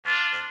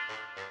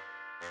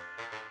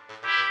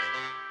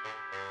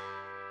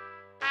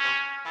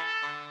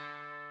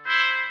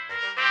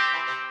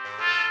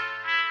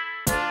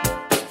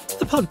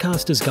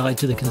Podcaster's Guide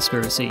to the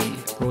Conspiracy,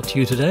 brought to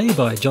you today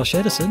by Josh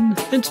Edison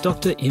and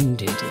Dr. M.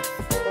 Denton.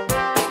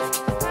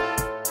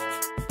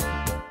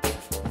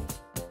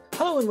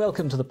 Hello and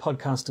welcome to the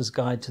Podcaster's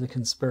Guide to the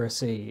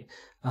Conspiracy.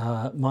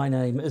 My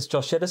name is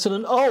Josh Edison,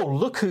 and oh,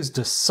 look who's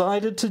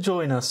decided to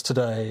join us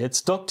today. It's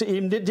Dr.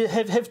 M. Did you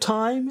have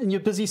time in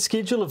your busy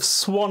schedule of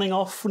swanning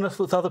off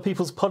with other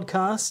people's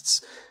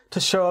podcasts to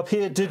show up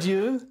here? Did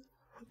you?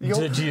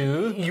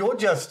 You're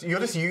just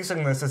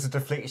using this as a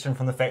deflection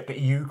from the fact that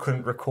you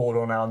couldn't record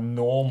on our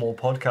normal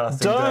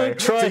podcasting day. Don't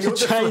try to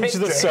change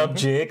the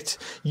subject.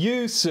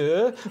 You,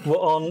 sir, were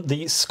on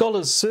the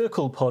Scholars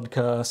Circle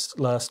podcast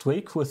last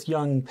week with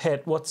young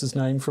Pat,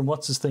 what's-his-name, from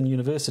What's-His-Thing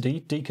University,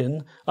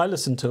 Deacon. I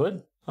listened to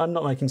it. I'm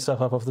not making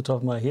stuff up off the top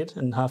of my head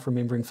and half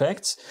remembering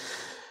facts.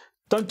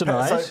 Don't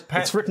deny it.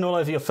 It's written all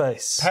over your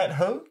face. Pat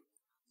who?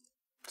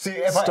 See,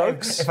 if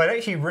I'd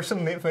actually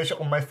written the information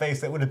on my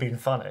face, that would have been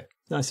funny.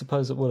 I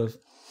suppose it would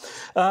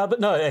have.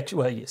 But no, actually,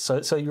 well, yes.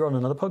 So you're on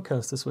another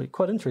podcast this week.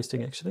 Quite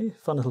interesting, actually.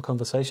 Fun little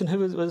conversation. Who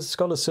was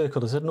Scholars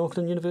Circle? Is it an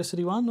Auckland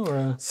University one?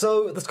 Or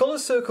So the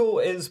Scholars Circle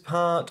is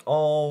part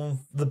of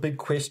the Big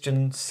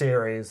Question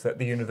series that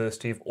the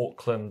University of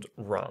Auckland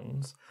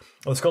runs.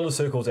 Well, the Scholars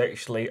Circle is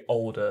actually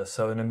older,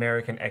 so an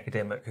American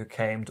academic who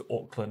came to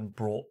Auckland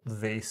brought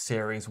the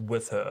series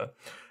with her.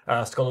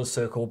 Scholars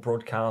Circle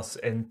broadcasts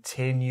in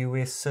 10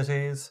 US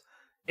cities.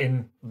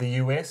 In the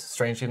US,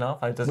 strangely enough.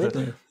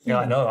 Really? Yeah,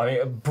 I know. I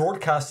mean,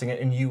 broadcasting it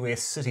in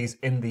US cities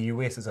in the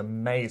US is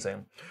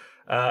amazing.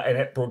 And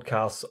it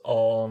broadcasts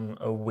on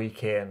a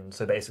weekend.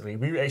 So basically,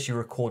 we actually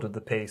recorded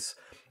the piece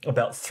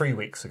about 3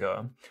 weeks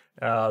ago.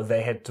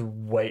 They had to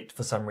wait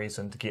for some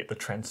reason to get the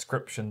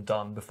transcription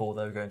done before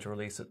they were going to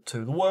release it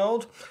to the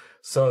world.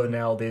 So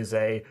now there's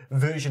a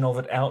version of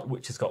it out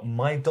which has got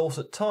my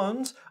dulcet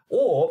tones.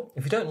 Or,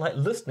 if you don't like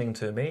listening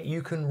to me,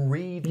 you can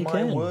read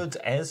my words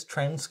as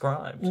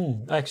transcribed.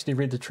 I actually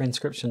read the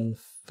transcription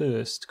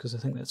first, because I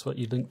think that's what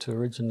you linked to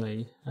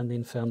originally, and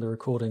then found the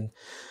recording.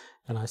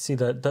 And I see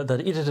that they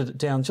edited it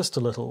down just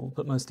a little,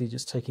 but mostly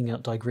just taking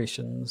out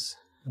digressions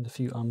and a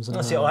few ums and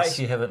ahs. See, I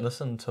actually haven't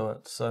listened to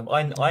it, so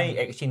I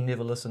actually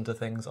never listen to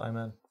things I'm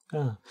in.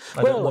 Ah.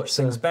 I don't watch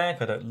things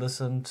back, I don't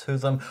listen to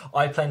them.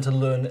 I plan to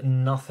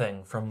learn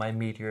nothing from my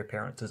media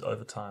appearances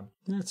over time.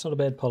 That's not a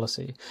bad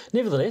policy.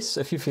 Nevertheless,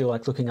 if you feel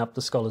like looking up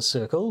the Scholars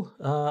Circle,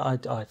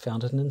 I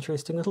found it an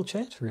interesting little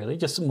chat, really.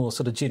 Just some more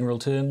sort of general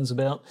terms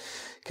about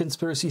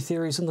conspiracy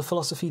theories and the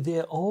philosophy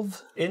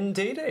thereof.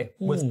 Indeedy.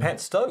 With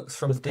Pat Stokes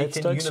from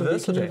Deakin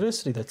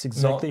University. That's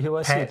exactly who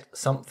I said. Pat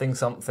something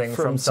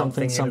from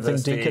something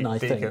University. Deakin, I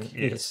think.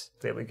 Yes.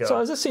 There we go. So I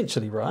was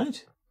essentially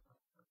right.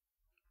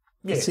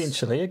 Yes.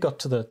 Essentially, it got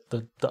to the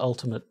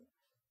ultimate.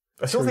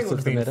 I still think it would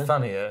have been matter.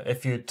 funnier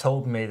if you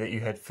told me that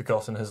you had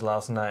forgotten his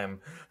last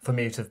name for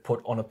me to have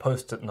put on a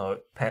post-it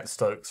note, Pat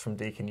Stokes from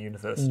Deakin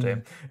University.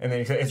 And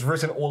then it's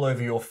written all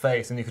over your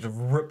face, and you could have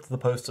ripped the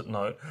post-it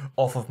note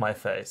off of my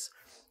face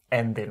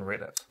and then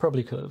read it.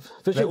 Probably could have.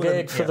 Visual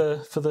gag for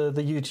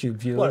the YouTube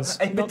viewers.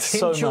 Well, a not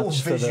potential so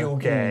much visual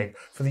gag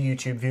for the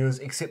YouTube viewers,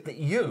 except that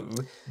you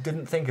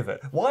didn't think of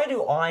it. Why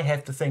do I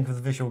have to think of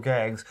the visual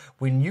gags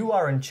when you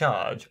are in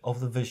charge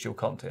of the visual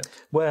content?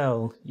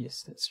 Well,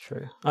 yes, that's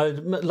true.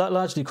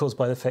 Largely caused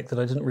by the fact that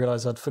I didn't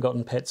realise I'd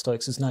forgotten Pat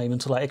Stokes' name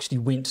until I actually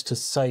went to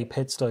say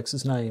Pat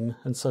Stokes' name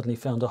and suddenly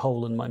found a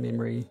hole in my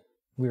memory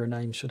where a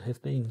name should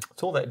have been.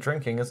 It's all that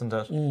drinking, isn't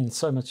it?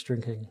 So much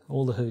drinking.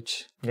 All the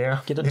hooch. Yeah.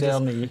 Get it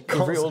down me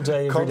all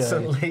day, every day.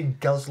 Constantly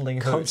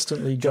guzzling hooch.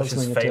 Constantly Josh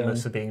guzzling is it famous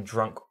down. for being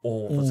drunk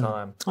all the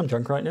time. I'm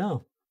drunk right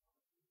now.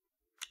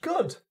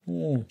 Good.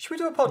 Should we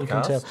do a You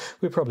can podcast? tell.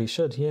 We probably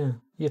should, yeah.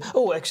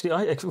 Oh, actually,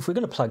 if we're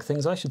going to plug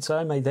things, I should say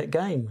I made that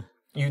game.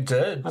 You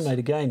did? I made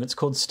a game. It's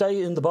called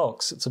Stay in the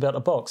Box. It's about a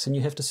box, and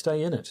you have to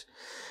stay in it.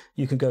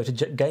 You can go to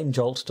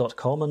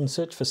gamejolt.com and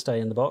search for Stay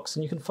in the Box,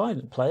 and you can find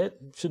it, play it.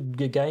 Should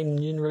your game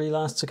generally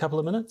lasts a couple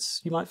of minutes,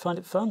 you might find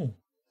it fun.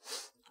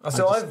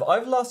 So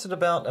I've lasted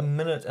about a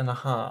minute and a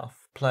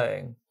half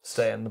playing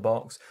Stay in the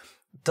Box.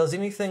 Does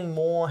anything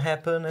more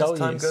happen as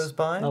time goes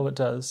by? Oh, it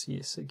does,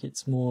 yes. It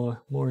gets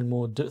more and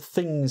more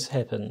things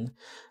happen.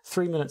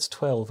 3 minutes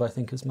 12, I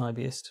think, is my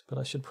best, but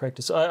I should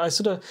practice. I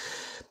sort of...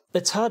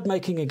 It's hard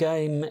making a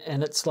game,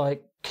 and it's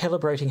like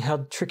calibrating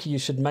how tricky you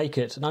should make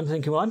it. And I'm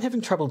thinking, well, I'm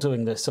having trouble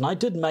doing this, and I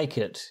did make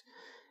it.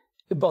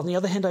 But on the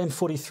other hand, I am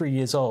 43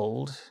 years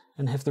old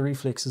and have the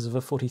reflexes of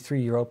a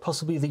 43-year-old,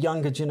 possibly the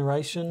younger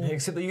generation.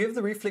 Except that you have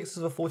the reflexes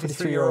of a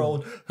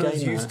 43-year-old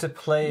who's used to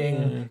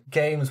playing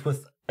games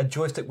with a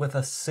joystick with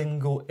a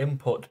single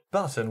input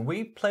button.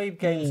 We played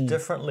games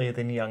differently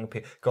than young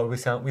people. God,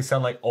 we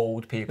sound like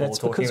old people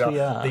talking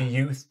about the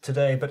youth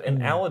today. But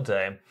in our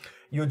day,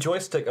 your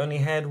joystick only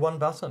had one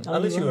button.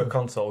 Unless you were a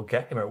console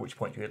gamer, at which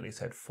point you at least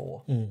had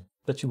four.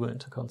 But you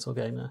weren't a console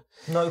gamer.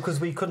 No, because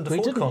we couldn't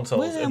afford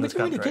consoles in this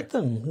country. We didn't really get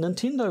them.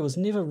 Nintendo was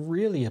never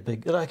really a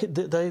big...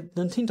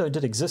 Nintendo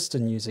did exist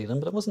in New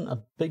Zealand, but it wasn't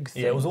a big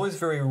thing. Yeah, it was always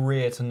very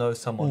rare to know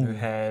someone who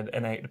had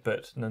an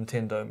 8-bit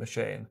Nintendo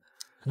machine.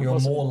 You're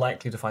more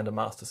likely to find a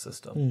Master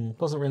System. It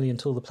wasn't really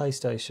until the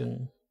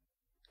PlayStation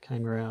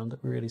came around,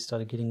 we really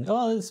started getting...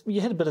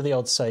 you had a bit of the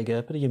old Sega,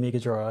 a bit of your Mega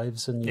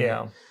Drives and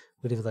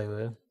whatever they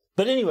were.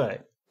 But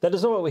anyway, that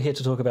is not what we're here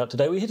to talk about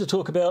today. We're here to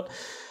talk about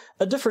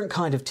a different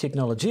kind of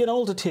technology, an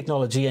older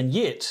technology, and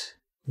yet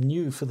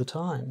new for the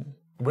time.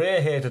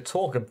 We're here to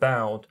talk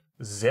about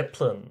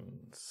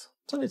zeppelins.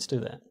 So let's do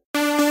that.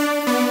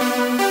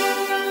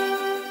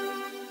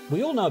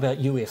 We all know about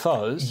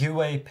UFOs.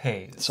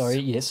 UAPs. Sorry,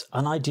 yes,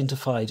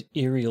 unidentified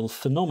aerial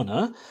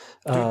phenomena.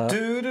 And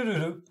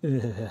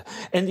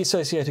the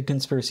associated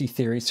conspiracy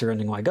theories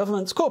surrounding why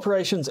governments,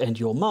 corporations, and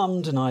your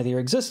mum deny their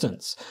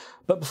existence.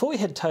 But before we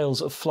had tales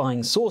of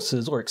flying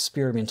saucers or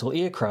experimental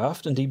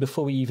aircraft, indeed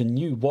before we even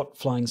knew what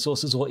flying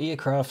saucers or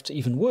aircraft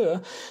even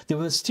were, there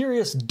were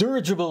mysterious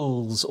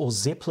dirigibles or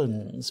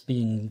zeppelins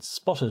being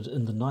spotted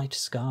in the night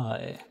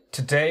sky.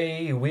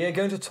 Today we are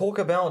going to talk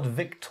about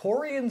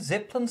Victorian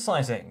Zeppelin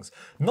sightings.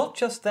 Not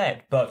just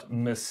that, but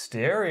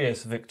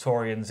mysterious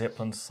Victorian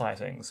Zeppelin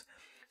sightings.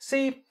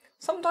 See,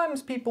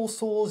 sometimes people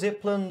saw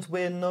Zeppelins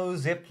where no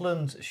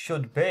Zeppelins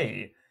should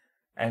be.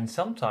 And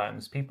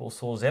sometimes people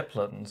saw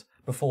Zeppelins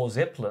before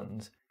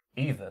Zeppelins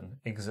even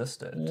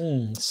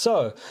existed.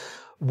 So,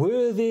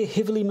 were there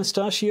heavily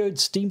mustachioed,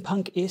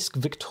 steampunk-esque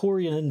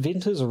Victorian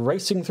inventors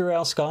racing through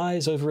our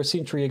skies over a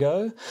century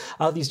ago?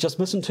 Are these just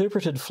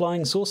misinterpreted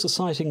flying saucer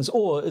sightings,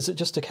 or is it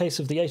just a case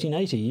of the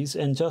 1880s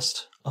and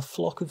just a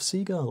flock of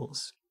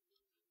seagulls?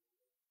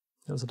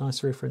 That was a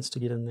nice reference to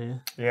get in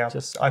there. Yeah,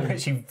 I'm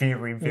actually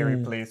very, very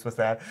pleased with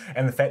that.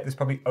 And the fact there's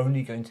probably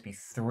only going to be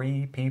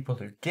 3 people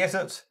who get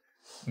it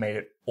made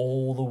it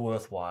all the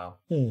worthwhile.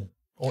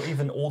 Or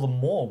even all the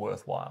more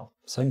worthwhile.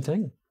 Same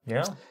thing.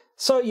 Yeah.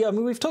 So, yeah, I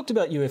mean, we've talked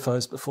about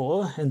UFOs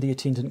before and the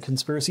attendant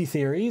conspiracy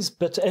theories,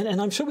 but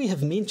and I'm sure we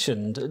have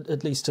mentioned,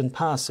 at least in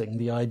passing,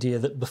 the idea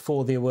that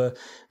before there were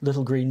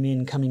little green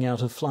men coming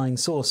out of flying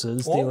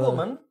saucers, or there were...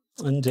 women.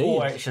 Indeed.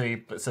 Or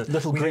actually...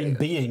 little green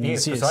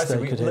beings, yes, precisely.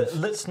 they could have.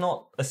 Let's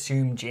not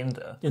assume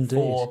gender Indeed.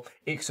 for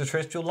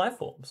extraterrestrial life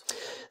forms.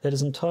 That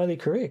is entirely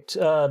correct.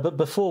 But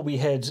before we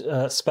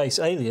had space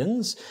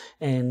aliens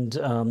and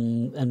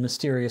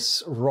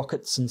mysterious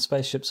rockets and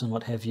spaceships and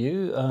what have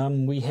you,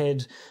 we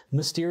had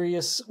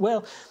mysterious...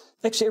 Well,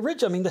 actually,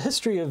 the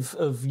history of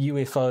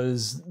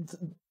UFOs...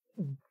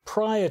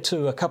 Prior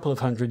to a couple of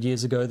hundred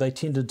years ago, they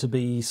tended to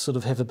be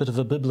have a bit of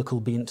a biblical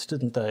bent,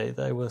 didn't they?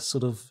 They were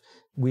sort of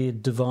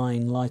weird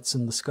divine lights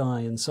in the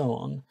sky and so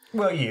on.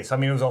 Well, yes. I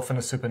mean, it was often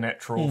a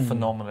supernatural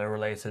phenomena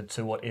related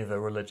to whatever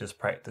religious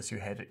practice you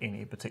had at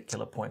any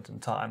particular point in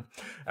time.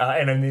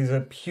 And then there's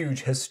a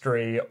huge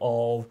history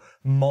of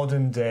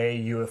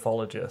modern-day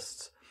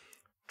ufologists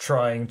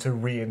trying to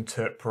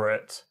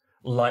reinterpret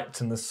light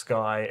in the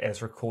sky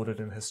as recorded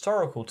in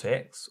historical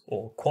texts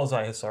or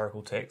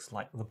quasi-historical texts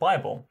like the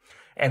Bible.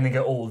 And they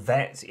go, oh,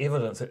 that's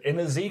evidence that in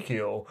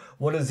Ezekiel,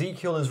 what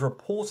Ezekiel is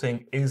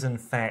reporting is in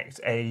fact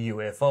a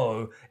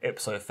UFO,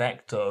 ipso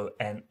facto,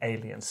 an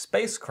alien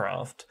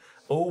spacecraft.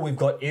 Oh, we've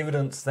got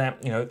evidence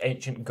that,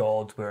 ancient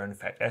gods were in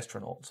fact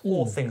astronauts,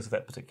 or things of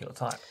that particular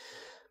type.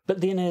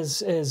 But then as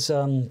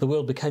the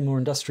world became more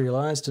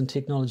industrialised and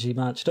technology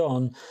marched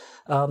on,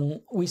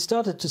 we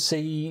started to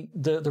see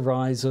the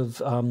rise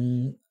of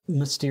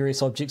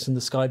mysterious objects in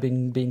the sky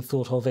being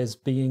thought of as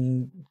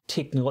being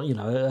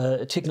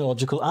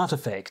technological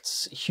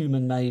artefacts,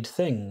 human-made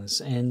things.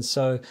 And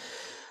so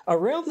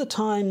around the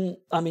time,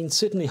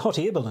 certainly hot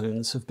air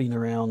balloons have been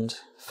around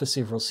for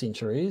several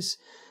centuries.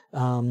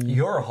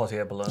 You're a hot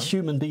air balloon.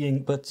 Human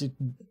being, but...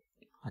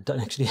 I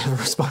don't actually have a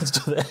response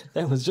to that.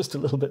 That was just a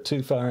little bit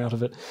too far out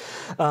of it.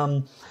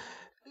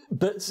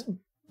 But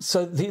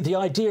so the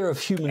idea of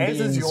human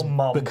beings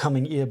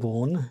becoming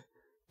airborne,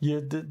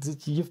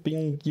 you've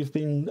been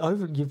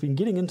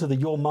getting into the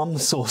your mum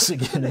source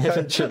again,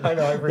 haven't you? I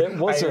know.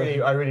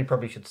 I really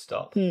probably should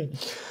stop.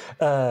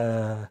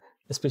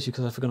 Especially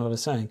because I forgot what I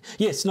was saying.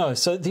 Yes, no.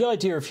 So the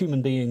idea of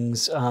human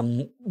beings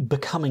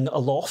becoming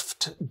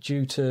aloft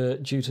due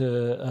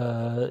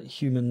to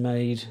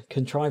human-made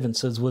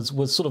contrivances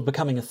was sort of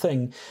becoming a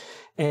thing,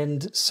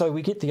 and so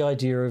we get the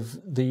idea of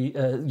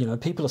the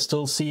people are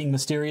still seeing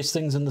mysterious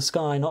things in the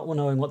sky, not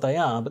knowing what they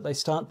are, but they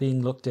start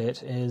being looked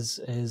at as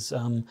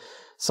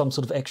some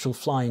sort of actual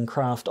flying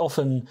craft,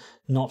 often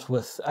not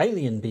with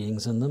alien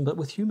beings in them, but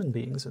with human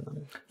beings in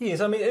them. Yes,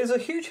 there's a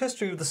huge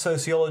history of the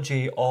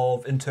sociology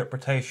of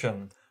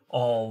interpretation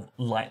of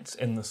lights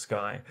in the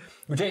sky,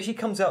 which actually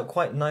comes out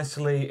quite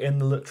nicely in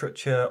the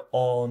literature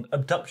on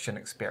abduction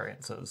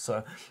experiences.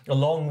 So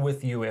along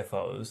with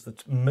UFOs, the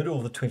middle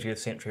of the 20th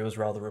century was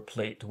rather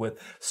replete with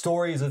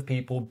stories of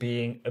people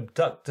being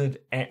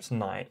abducted at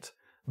night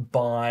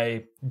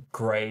by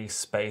grey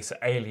space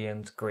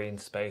aliens, green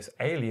space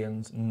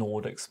aliens,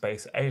 Nordic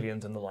space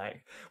aliens and the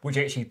like, which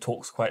actually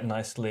talks quite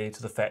nicely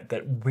to the fact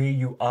that where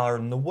you are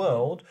in the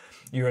world,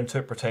 your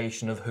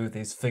interpretation of who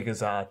these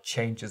figures are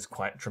changes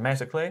quite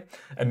dramatically.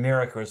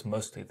 America is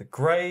mostly the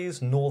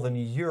greys, Northern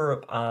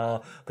Europe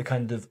are the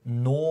kind of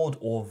Nord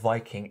or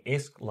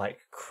Viking-esque like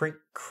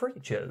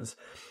creatures,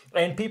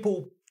 and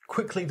people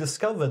quickly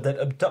discovered that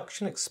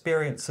abduction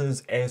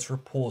experiences as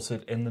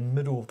reported in the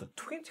middle of the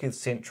 20th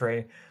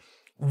century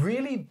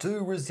really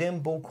do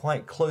resemble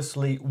quite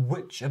closely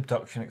witch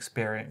abduction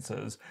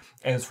experiences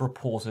as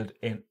reported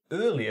in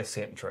earlier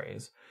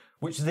centuries,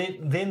 which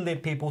then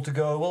led people to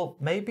go, well,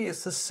 maybe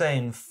it's the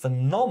same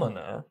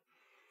phenomena,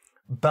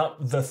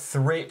 but the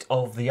threat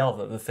of the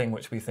other, the thing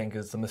which we think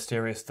is the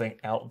mysterious thing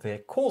out there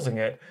causing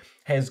it,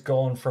 has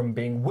gone from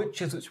being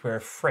witches which we're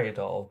afraid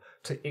of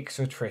to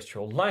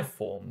extraterrestrial life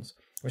forms,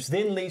 which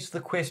then leads to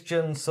the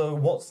question, so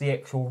what's the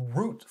actual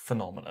root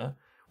phenomena?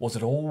 Was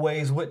it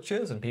always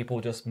witches and people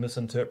just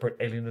misinterpret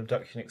alien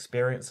abduction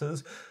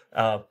experiences,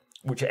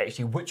 which are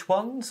actually witch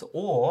ones?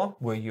 Or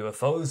were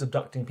UFOs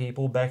abducting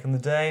people back in the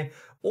day?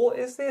 Or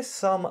is there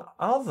some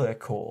other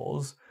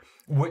cause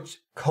which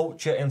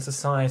culture and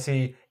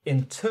society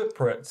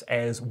interprets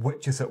as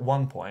witches at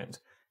one point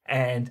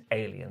and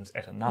aliens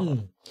at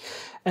another?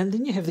 And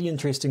then you have the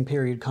interesting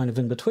period kind of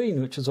in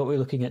between, which is what we're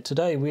looking at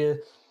today, where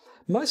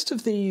most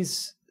of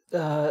these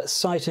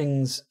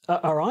sightings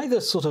are either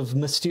sort of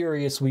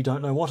mysterious, we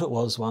don't know what it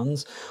was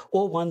ones,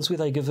 or ones where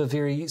they give a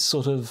very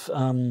sort of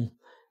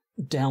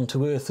down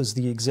to earth is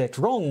the exact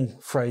wrong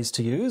phrase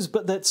to use,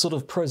 but that sort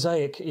of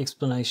prosaic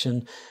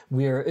explanation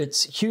where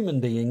it's human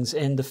beings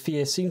and the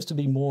fear seems to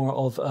be more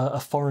of a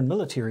foreign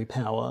military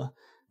power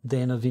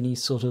than of any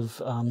sort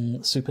of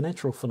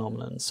supernatural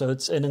phenomenon. So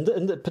it's,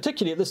 and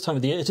particularly at this time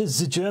of the year, it is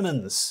the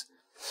Germans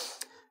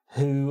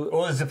who...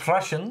 Or the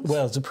Prussians.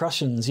 Well, the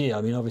Prussians, yeah.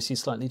 I mean, obviously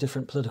slightly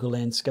different political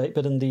landscape,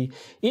 but in the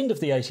end of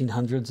the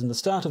 1800s and the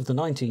start of the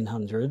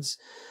 1900s,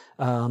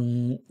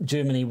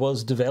 Germany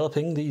was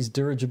developing these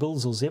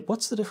dirigibles, or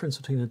what's the difference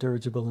between a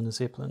dirigible and a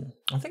zeppelin?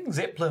 I think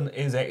Zeppelin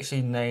is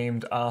actually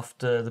named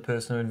after the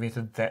person who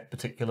invented that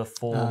particular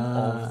form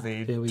of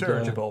the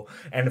dirigible.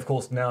 And of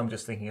course, now I'm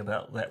just thinking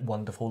about that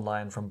wonderful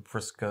line from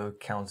Briscoe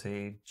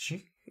County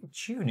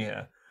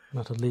Jr.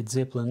 Not a Led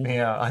Zeppelin.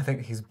 Yeah, I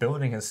think he's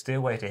building his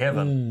stairway to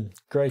heaven.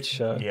 Great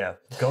show. Yeah,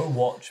 go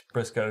watch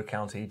Briscoe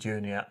County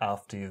Jr.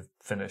 after you've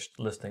finished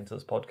listening to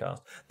this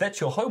podcast.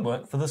 That's your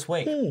homework for this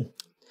week.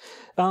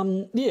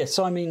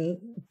 So I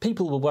mean,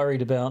 people were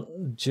worried about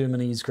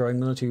Germany's growing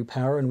military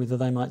power and whether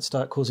they might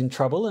start causing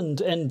trouble,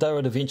 and they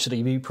would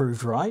eventually be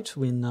proved right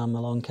when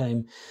along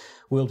came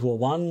World War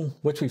One,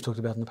 which we've talked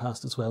about in the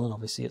past as well, and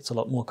obviously it's a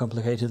lot more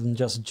complicated than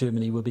just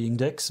Germany were being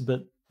dicks,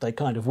 but they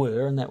kind of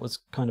were, and that was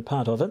kind of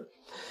part of it.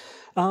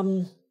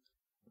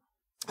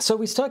 So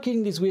we start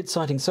getting these weird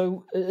sightings.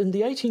 So in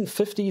the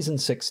 1850s and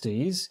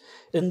 60s,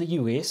 in the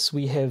US,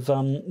 we have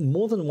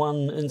more than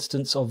one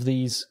instance of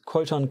these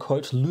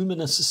quote-unquote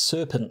luminous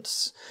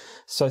serpents.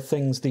 So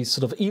things, these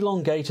sort of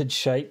elongated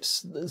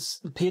shapes,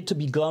 appeared to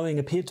be glowing,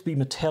 appeared to be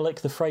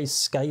metallic. The phrase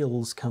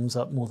scales comes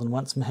up more than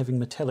once, from having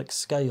metallic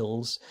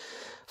scales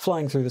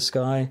flying through the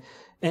sky.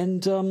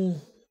 And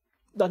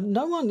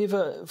no one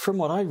ever, from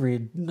what I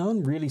read, no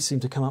one really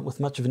seemed to come up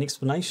with much of an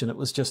explanation. It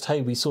was just,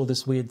 hey, we saw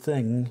this weird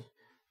thing.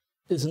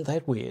 Isn't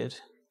that weird?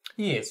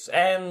 Yes,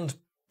 and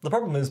the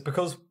problem is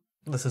because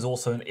this is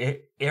also an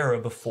era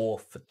before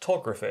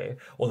photography,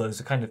 although there's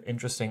a kind of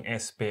interesting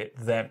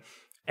aspect that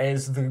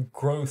as the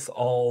growth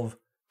of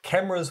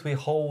cameras we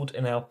hold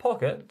in our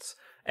pockets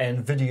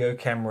and video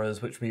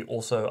cameras, which we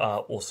also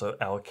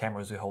our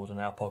cameras we hold in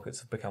our pockets,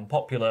 have become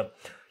popular,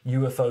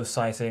 UFO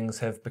sightings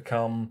have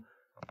become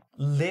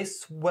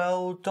less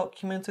well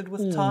documented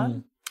with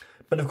time.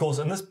 But of course,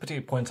 in this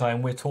particular point in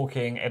time, we're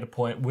talking at a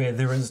point where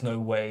there is no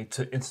way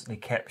to instantly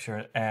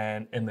capture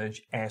an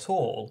image at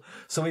all.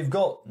 So we've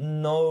got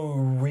no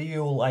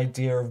real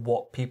idea of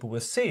what people were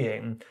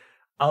seeing,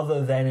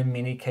 other than in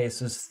many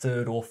cases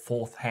third or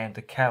fourth hand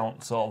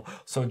accounts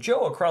of, so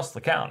Joe across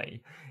the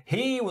county,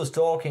 he was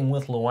talking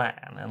with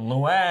Luann, and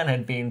Luann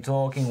had been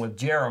talking with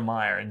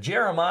Jeremiah, and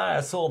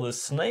Jeremiah saw the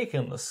snake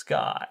in the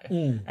sky.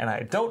 And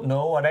I don't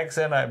know what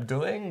accent I'm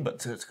doing, but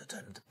it's going to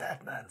turn into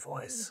Batman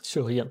voice.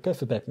 Sure, yeah, go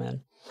for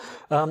Batman.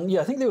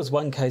 I think there was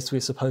one case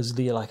where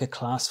supposedly like a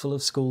class full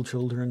of school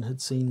children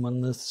had seen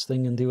this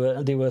thing, and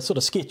there were sort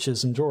of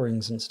sketches and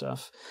drawings and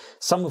stuff,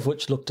 some of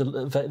which looked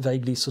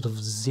vaguely sort of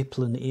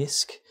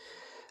Zeppelin-esque.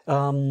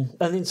 And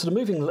then sort of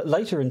moving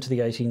later into the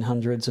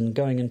 1800s and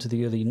going into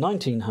the early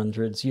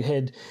 1900s, you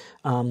had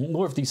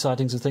more of these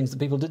sightings of things that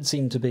people did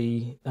seem to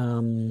be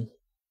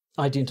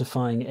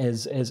identifying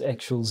as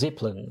actual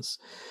Zeppelins.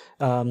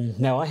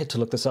 Now, I had to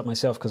look this up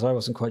myself because I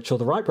wasn't quite sure.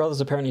 The Wright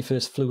brothers apparently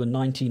first flew in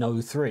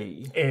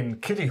 1903. In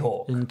Kitty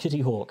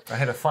Hawk. I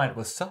had a fight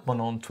with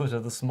someone on Twitter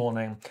this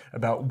morning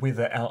about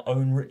whether our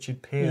own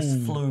Richard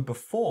Pearce flew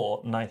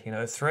before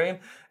 1903,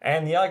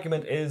 and the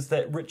argument is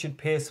that Richard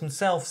Pearce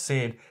himself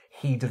said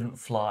he didn't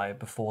fly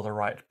before the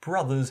Wright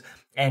brothers,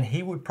 and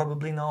he would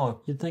probably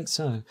know. You'd think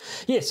so.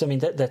 Yes, I mean,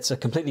 that's a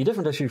completely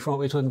different issue from what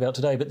we're talking about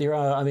today, but there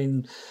are, I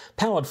mean,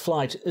 powered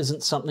flight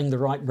isn't something the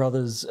Wright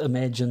brothers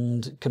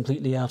imagined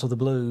completely out of the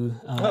blue.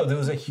 No, there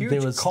was a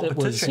huge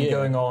competition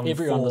going on.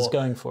 Everyone was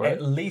going for it.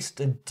 At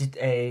least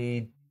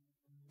a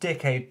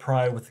decade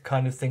prior with the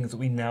kind of things that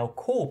we now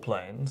call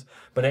planes,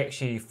 but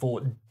actually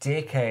for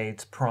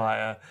decades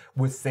prior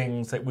with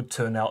things that would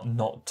turn out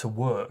not to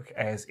work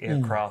as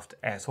aircraft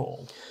at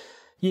all.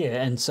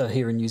 Yeah, and so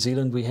here in New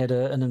Zealand we had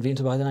an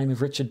inventor by the name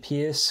of Richard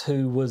Pearce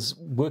who was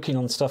working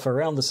on stuff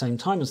around the same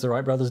time as the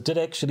Wright brothers, did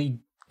actually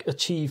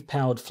achieve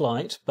powered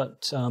flight,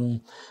 but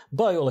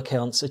by all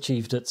accounts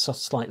achieved it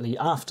slightly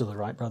after the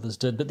Wright brothers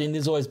did. But then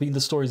there's always been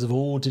the stories of,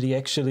 did he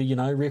actually,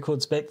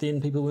 records back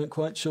then, people weren't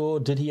quite sure,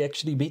 did he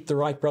actually beat the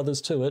Wright brothers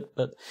to it?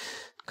 But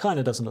kind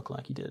of doesn't look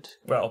like he did.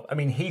 Well, I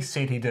mean, he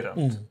said he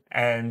didn't,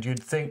 and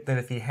you'd think that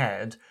if he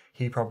had,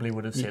 he probably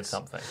would have said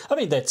something. I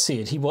mean, that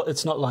said,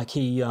 it's not like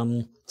he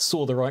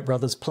saw the Wright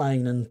brothers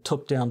playing and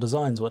took down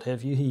designs, what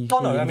have you. He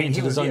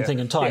invented his own thing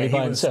entirely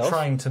by himself.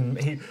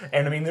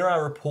 There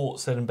are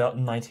reports that in about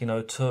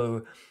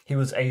 1902 he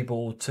was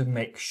able to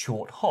make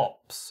short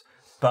hops.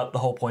 But the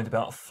whole point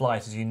about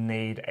flight is you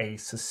need a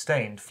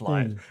sustained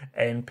flight,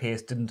 and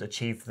Pearce didn't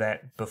achieve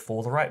that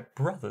before the Wright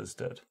brothers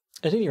did.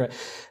 At any rate,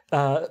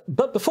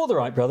 but before the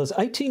Wright brothers,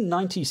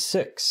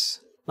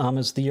 1896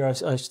 is the year I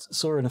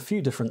saw in a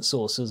few different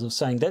sources of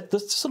saying that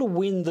that's sort of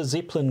when the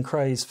Zeppelin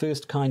craze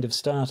first kind of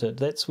started.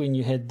 That's when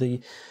you had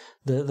the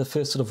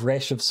first sort of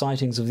rash of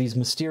sightings of these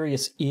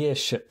mysterious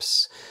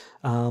airships.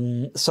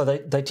 So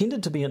they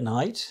tended to be at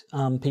night.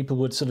 People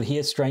would sort of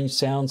hear strange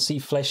sounds, see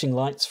flashing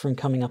lights from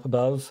coming up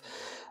above.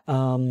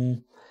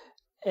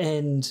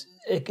 And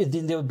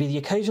then there would be the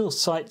occasional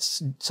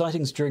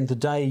sightings during the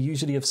day,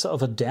 usually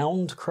of a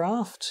downed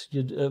craft,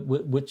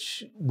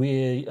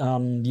 where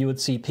you would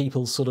see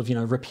people sort of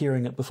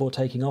repairing it before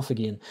taking off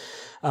again.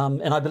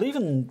 And I believe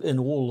in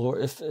all, or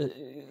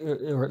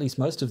at least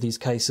most of these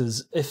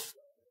cases, if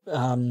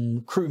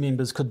crew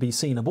members could be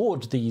seen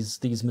aboard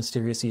these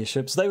mysterious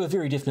airships, they were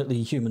very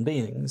definitely human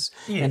beings,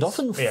 and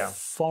often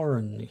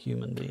foreign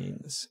human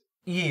beings.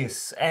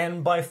 Yes,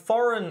 and by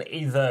foreign,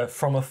 either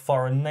from a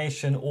foreign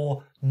nation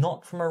or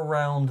not from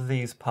around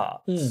these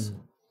parts.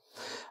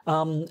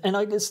 And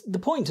I guess the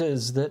point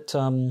is that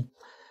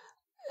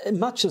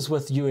much as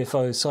with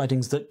UFO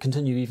sightings that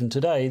continue even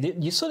today,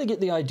 you sort of get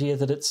the idea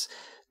that it's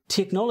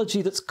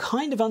technology that's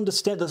kind of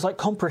that's like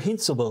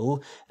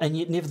comprehensible and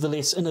yet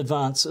nevertheless in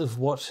advance of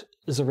what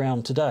is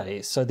around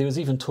today. So there was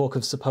even talk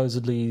of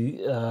supposedly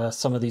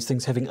some of these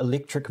things having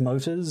electric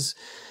motors.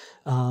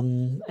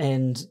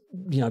 And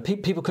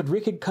people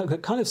could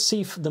kind of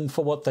see them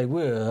for what they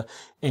were,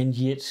 and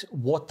yet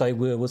what they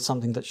were was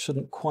something that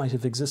shouldn't quite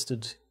have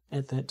existed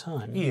at that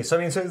time. Yes, I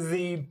mean, so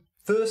the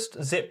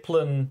first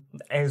Zeppelin,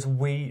 as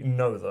we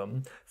know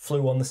them,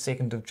 flew on the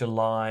 2nd of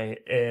July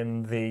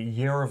in the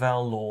year of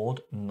our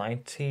Lord,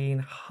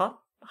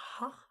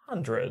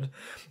 1900,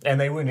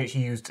 and they weren't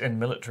actually used in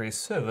military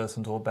service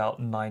until about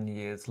 9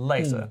 years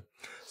later.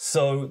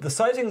 So the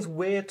sightings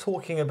we're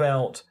talking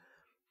about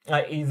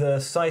are either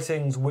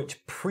sightings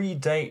which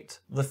predate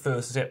the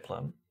first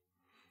Zeppelin,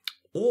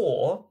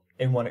 or,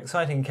 in one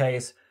exciting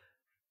case,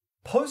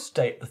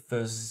 post-date the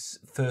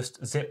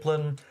first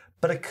Zeppelin,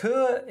 but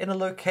occur in a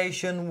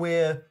location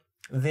where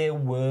there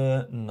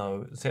were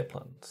no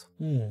Zeppelins.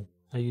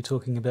 Are you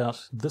talking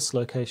about this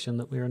location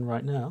that we're in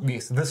right now?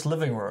 Yes, this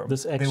living room.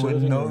 There were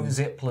no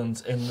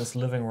Zeppelins in this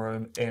living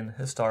room in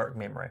historic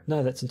memory.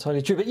 No, that's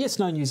entirely true. But yes,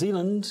 New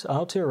Zealand,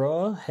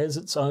 Aotearoa, has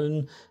its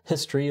own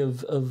history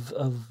of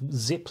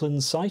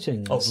Zeppelin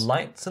sightings. Of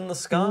lights in the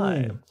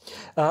sky.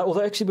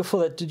 Although actually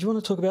before that, did you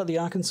want to talk about the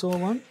Arkansas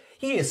one?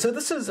 Yeah, so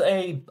this is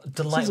a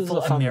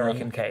delightful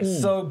American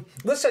case. So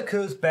this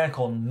occurs back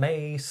on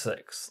May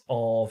 6th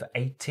of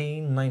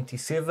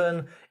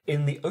 1897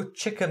 in the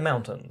Ochika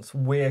Mountains,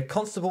 where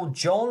Constable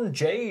John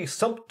J.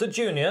 Sumter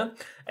Jr.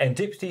 and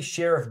Deputy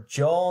Sheriff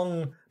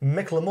John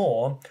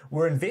McLemore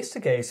were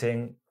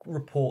investigating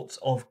reports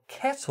of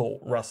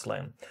cattle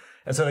rustling.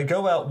 And so they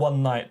go out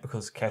one night,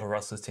 because cattle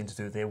rustlers tend to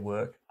do their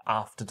work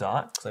after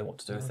dark, because they want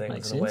to do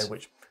things in a way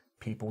which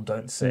people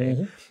don't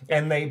see.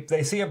 And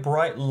they see a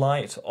bright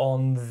light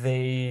on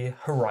the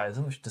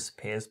horizon, which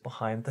disappears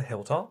behind the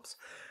hilltops.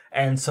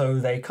 And so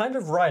they kind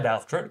of ride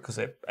after it, because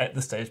they're at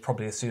this stage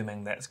probably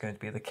assuming that's going to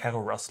be the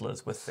cattle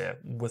rustlers with their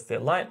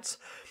lights.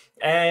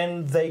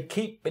 And they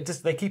keep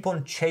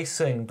on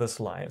chasing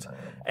this light.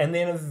 And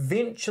then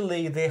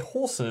eventually their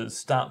horses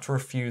start to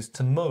refuse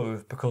to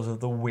move because of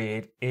the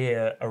weird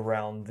air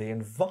around the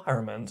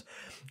environment.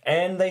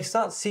 And they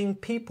start seeing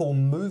people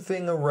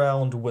moving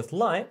around with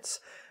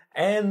lights.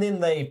 And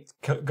then they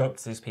go up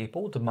to these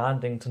people,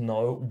 demanding to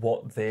know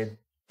what they're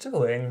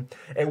doing,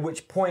 at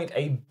which point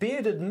a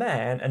bearded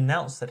man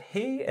announced that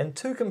he and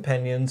two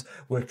companions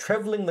were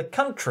travelling the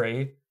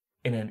country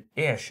in an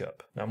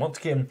airship. Now, once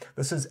again,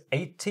 this is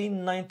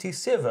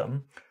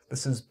 1897.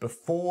 This is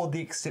before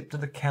the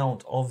accepted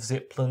account of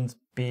Zeppelins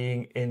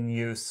being in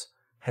use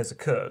has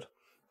occurred.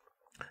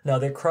 Now,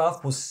 their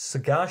craft was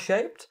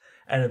cigar-shaped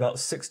and about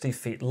 60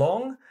 feet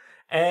long,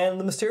 and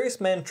the mysterious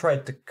man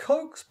tried to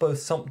coax both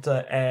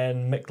Sumter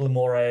and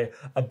McLemore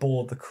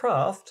aboard the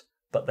craft,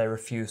 but they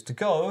refused to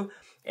go,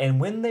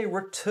 and when they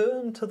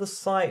returned to the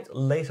site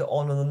later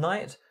on in the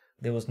night,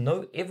 there was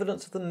no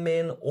evidence of the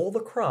men or the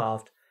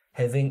craft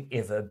having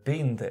ever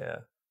been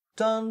there.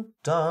 Dun,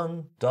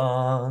 dun,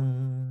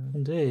 dun.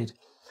 Indeed.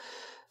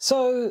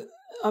 So,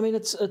 I mean,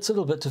 it's a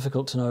little bit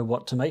difficult to know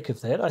what to make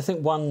of that. I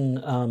think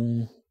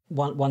one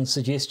one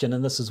suggestion,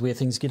 and this is where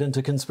things get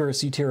into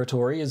conspiracy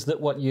territory, is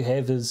that what you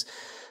have is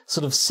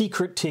sort of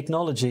secret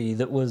technology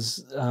that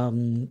was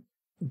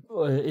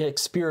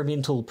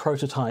experimental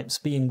prototypes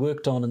being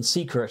worked on in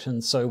secret.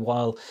 And so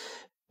while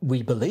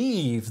we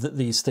believe that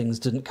these things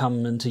didn't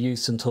come into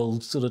use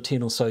until sort of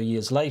 10 or so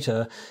years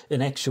later,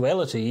 in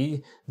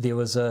actuality, there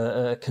was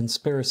a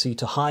conspiracy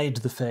to hide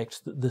the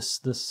fact that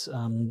this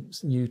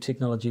new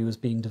technology was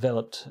being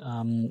developed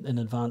in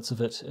advance of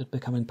it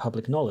becoming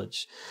public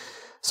knowledge.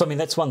 So, I mean,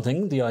 that's one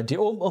thing, the idea.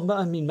 Or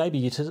I mean,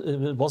 maybe it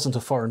wasn't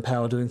a foreign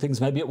power doing things.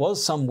 Maybe it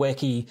was some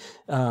wacky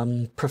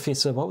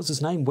professor, what was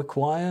his name,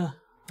 Wickwire?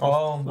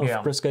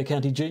 Of Briscoe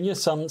County Junior,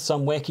 some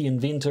wacky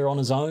inventor on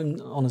his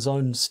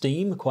own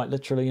steam, quite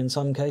literally in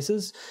some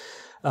cases,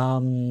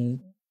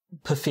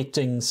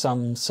 perfecting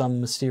some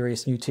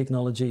mysterious new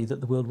technology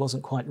that the world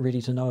wasn't quite ready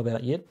to know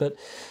about yet. But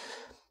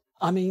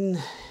I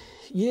mean,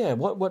 yeah,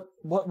 what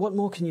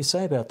more can you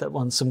say about that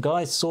one? Some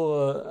guys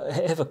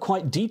have a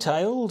quite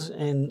detailed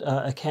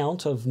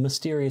account of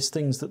mysterious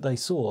things that they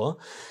saw,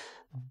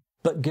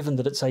 but given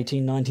that it's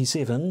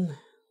 1897.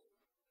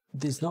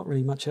 There's not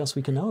really much else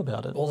we can know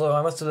about it. Although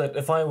I must admit,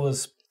 if I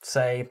was,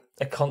 say,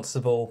 a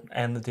constable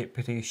and the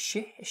deputy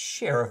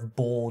sheriff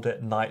bored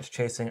at night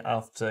chasing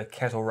after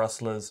cattle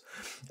rustlers,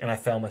 and I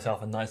found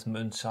myself a nice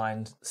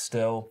moonshine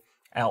still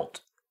out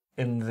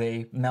in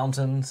the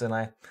mountains, and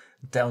I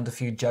downed a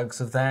few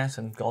jugs of that,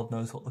 and God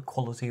knows what the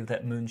quality of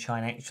that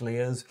moonshine actually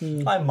is,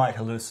 I might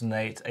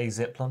hallucinate a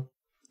zeppelin.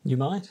 You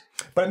might.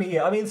 But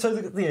so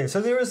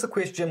there is the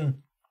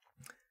question,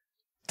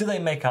 do they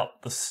make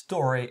up the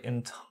story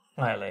entirely?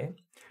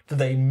 Do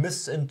they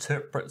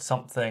misinterpret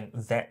something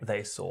that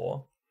they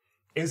saw?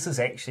 Is this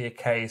actually a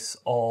case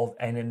of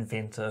an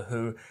inventor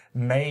who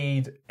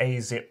made a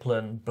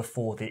Zeppelin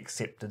before the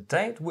accepted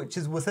date, which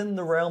is within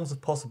the realms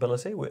of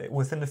possibility?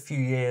 Within a few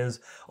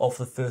years of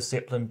the first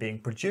Zeppelin being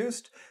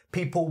produced,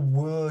 people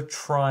were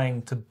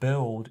trying to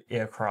build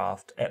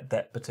aircraft at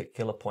that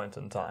particular point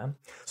in time.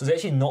 So it's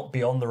actually not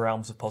beyond the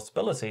realms of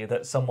possibility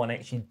that someone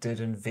actually did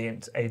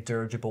invent a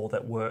dirigible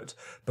that worked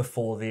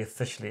before the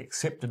officially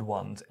accepted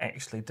ones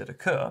actually did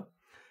occur.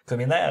 So, I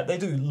mean, they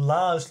do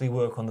largely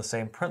work on the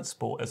same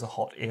principle as a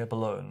hot air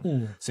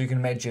balloon. So you can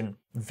imagine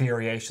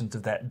variations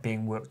of that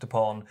being worked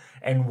upon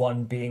and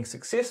one being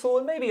successful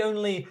and maybe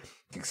only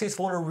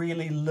successful in a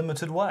really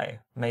limited way.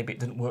 Maybe it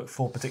didn't work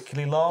for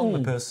particularly long. The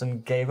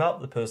person gave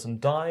up. The person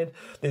died.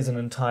 There's an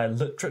entire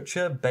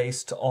literature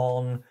based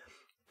on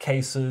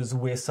cases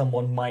where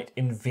someone might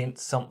invent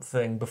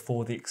something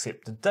before the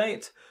accepted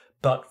date,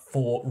 but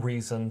for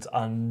reasons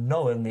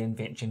unknown, the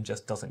invention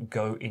just doesn't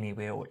go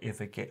anywhere or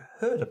ever get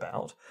heard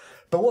about.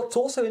 But what's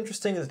also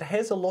interesting is it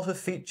has a lot of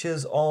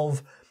features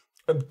of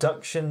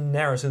abduction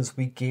narratives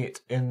we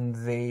get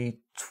in the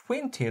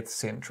 20th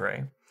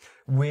century,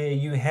 where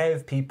you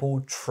have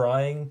people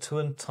trying to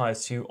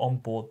entice you on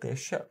board their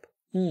ship.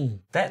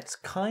 That's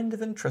kind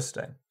of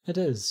interesting. It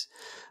is.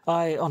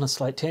 On a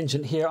slight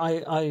tangent here,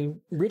 I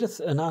read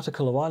an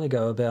article a while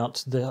ago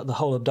about the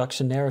whole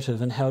abduction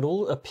narrative and how it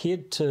all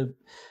appeared to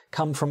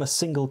come from a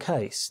single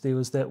case. There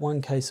was that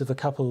one case of a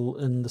couple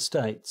in the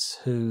States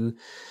who,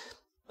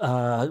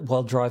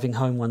 while driving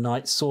home one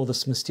night, saw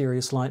this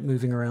mysterious light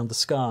moving around the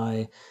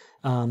sky,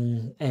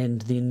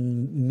 and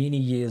then many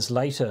years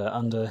later,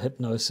 under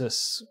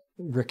hypnosis,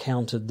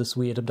 recounted this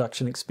weird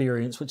abduction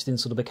experience, which then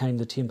sort of became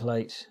the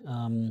template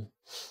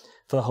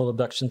for the whole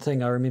abduction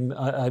thing.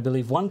 I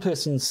believe one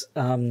person's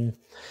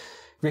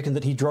reckoned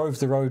that he drove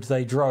the road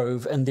they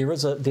drove, and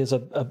there's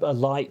a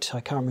light,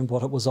 I can't remember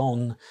what it was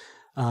on,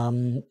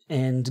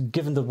 and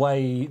given the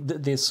way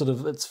that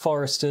it's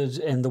forested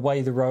and the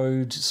way the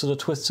road sort of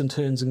twists and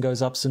turns and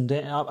goes up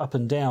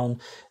and down,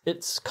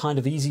 it's kind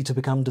of easy to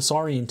become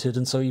disoriented.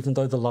 And so even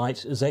though the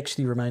light is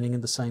actually remaining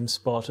in the same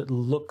spot,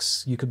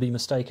 you could be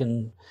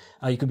mistaken,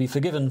 you could be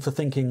forgiven for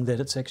thinking that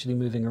it's actually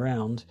moving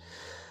around.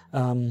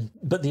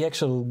 But the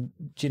actual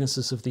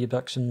genesis of the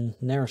abduction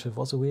narrative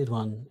was a weird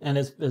one. And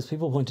as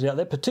people pointed out,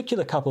 that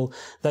particular couple,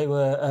 they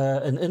were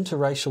an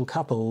interracial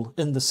couple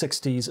in the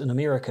 60s in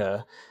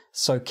America.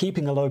 So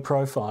keeping a low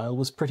profile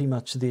was pretty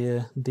much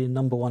their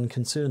number one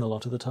concern a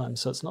lot of the time.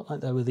 So it's not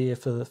like they were there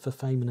for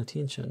fame and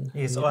attention.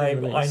 Yes, I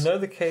know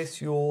the case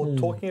you're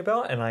talking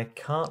about, and I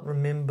can't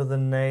remember the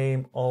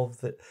name of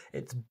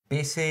it's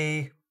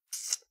Bessie.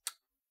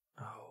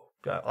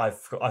 I've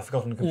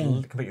forgotten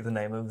completely the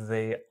name of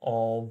the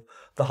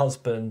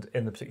husband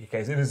in the particular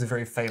case. It is a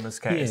very famous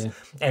case,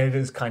 and it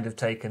is kind of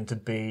taken to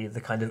be the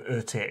kind of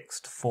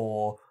urtext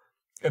for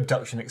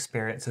abduction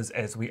experiences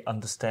as we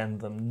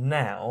understand them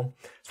now.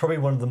 It's probably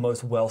one of the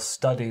most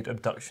well-studied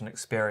abduction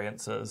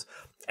experiences,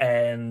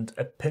 and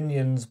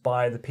opinions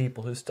by the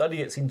people who study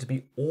it seem to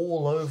be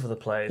all over the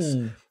place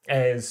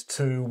as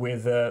to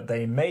whether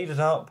they made it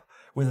up,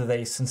 whether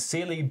they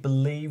sincerely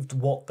believed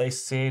what they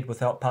said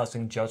without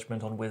passing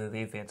judgment on whether the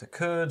event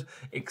occurred,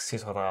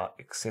 etc.,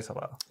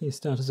 etc. Yes,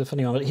 that is a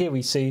funny one. But here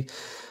we see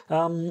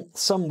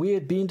some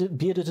weird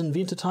bearded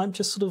inventor type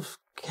just sort of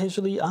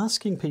casually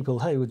asking people,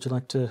 "Hey, would you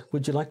like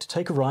to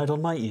take a ride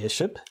on my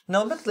airship?"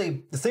 Now,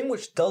 admittedly, the thing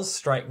which does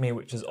strike me,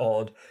 which is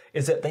odd,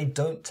 is that they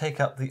don't take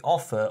up the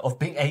offer of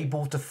being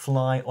able to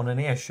fly on an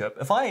airship.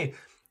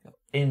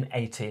 In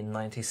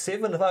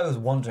 1897, if I was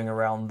wandering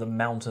around the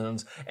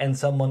mountains and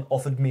someone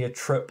offered me a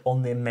trip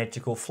on their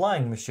magical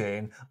flying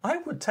machine, I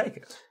would take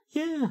it.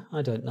 Yeah,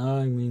 I don't know.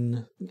 I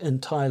mean,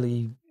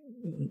 entirely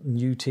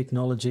new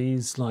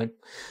technologies, like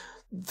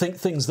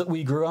things that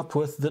we grew up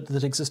with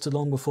that existed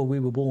long before we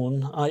were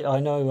born.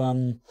 I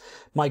know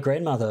my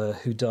grandmother,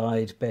 who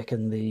died back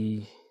in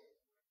the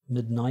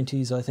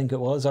mid-90s, I think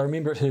it was. I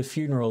remember at her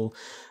funeral,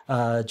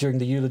 during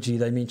the eulogy,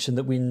 they mentioned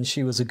that when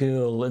she was a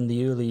girl in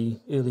the early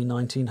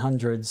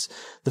 1900s,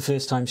 the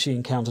first time she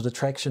encountered a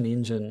traction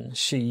engine,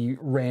 she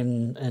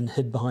ran and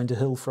hid behind a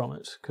hill from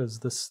it, because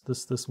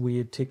this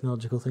weird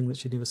technological thing that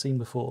she'd never seen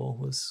before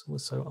was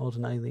so odd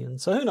and alien.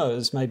 So who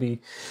knows,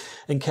 maybe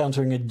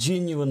encountering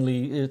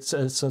it's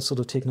a sort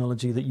of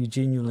technology that you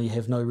genuinely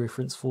have no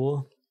reference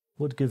for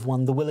would give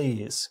one the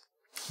willies.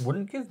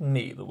 Wouldn't give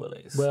me the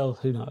willies. Well,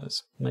 who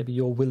knows? Maybe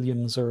your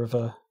Williams are of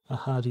a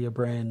hardier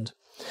brand.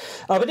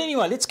 But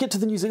anyway, let's get to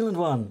the New Zealand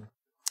one.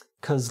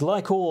 Because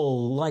like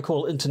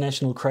all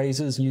international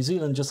crazes, New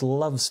Zealand just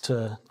loves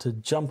to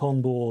jump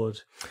on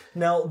board.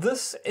 Now,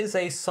 this is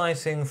a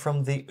sighting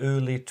from the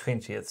early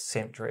 20th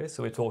century,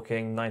 so we're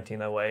talking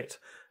 1908,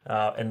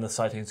 and the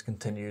sightings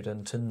continued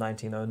into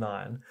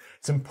 1909.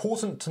 It's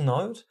important to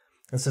note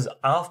this is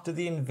after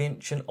the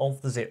invention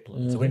of the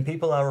Zeppelin. So when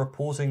people are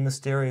reporting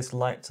mysterious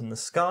lights in the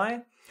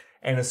sky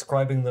and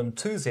ascribing them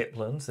to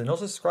Zeppelins, they're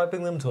not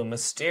ascribing them to a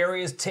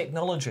mysterious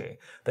technology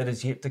that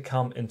is yet to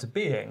come into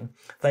being.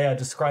 They are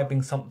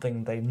describing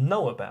something they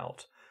know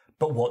about.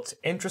 But what's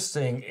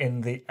interesting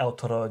in the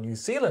Aotearoa New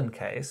Zealand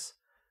case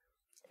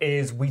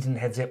is we didn't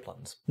have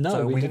Zeppelins. No,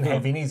 so we didn't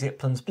have not. any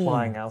Zeppelins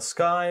plying our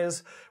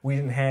skies. We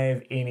didn't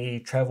have any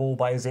travel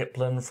by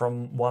Zeppelin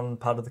from one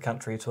part of the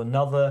country to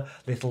another,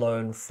 let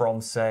alone from,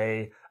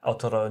 say,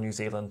 Aotearoa New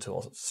Zealand to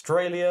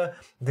Australia.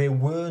 There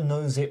were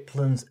no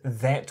Zeppelins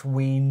that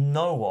we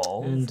know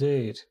of.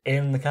 Indeed.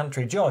 In the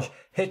country. Josh,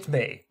 hit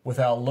me with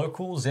our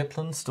local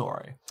Zeppelin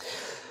story.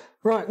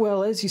 Right,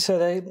 well, as you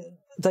say,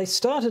 they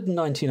started in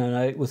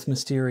 1908 with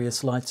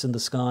mysterious lights in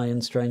the sky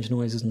and strange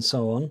noises and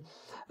so on.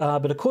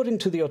 But according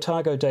to the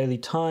Otago Daily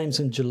Times,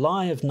 in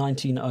July of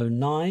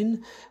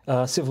 1909,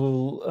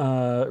 several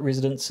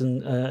residents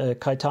in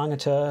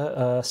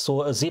Kaitangata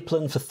saw a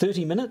Zeppelin for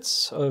 30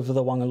 minutes over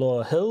the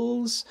Wangaloa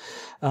Hills.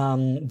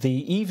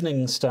 The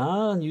Evening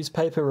Star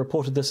newspaper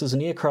reported this as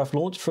an aircraft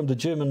launched from the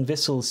German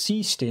vessel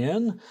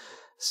Seestern.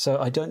 So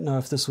I don't know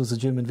if this was a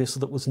German vessel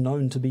that was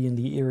known to be in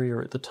the area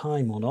at the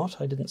time or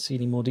not. I didn't see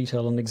any more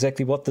detail on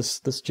exactly what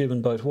this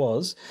German boat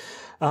was.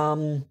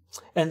 And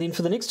then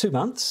for the next 2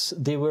 months,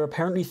 there were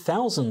apparently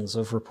thousands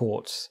of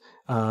reports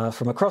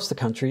from across the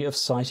country of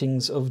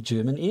sightings of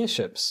German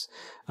airships.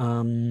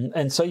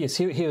 And so, yes,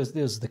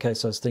 here's the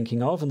case I was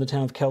thinking of. In the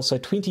town of Kelso,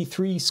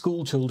 23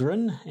 school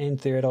children and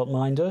their adult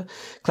minder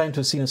claimed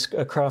to have seen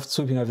a craft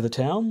swooping over the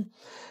town,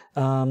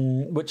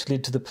 which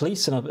led to the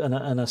police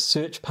and a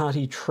search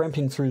party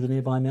tramping through the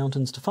nearby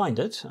mountains to find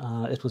it.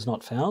 It was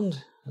not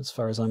found, as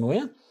far as I'm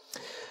aware.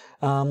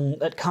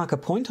 At Kaka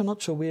Point, I'm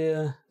not sure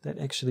where that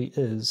actually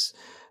is,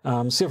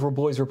 several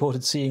boys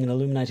reported seeing an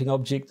illuminating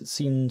object that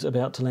seemed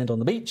about to land on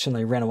the beach, and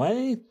they ran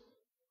away.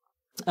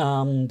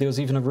 There was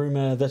even a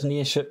rumour that an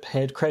airship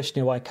had crashed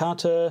near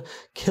Waikata,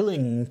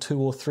 killing 2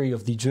 or 3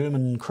 of the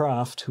German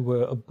craft who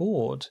were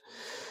aboard.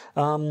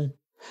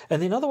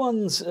 And then other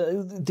ones,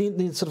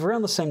 then sort of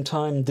around the same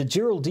time, the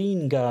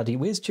Geraldine Gardaí.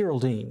 Where's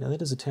Geraldine? Now,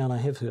 that is a town I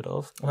have heard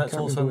of. Well, that's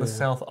also in the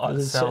south.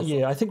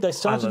 Yeah, I think they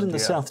started Island, in the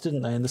south,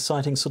 didn't they? And the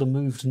sightings sort of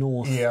moved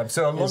north. Yeah,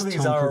 so a lot of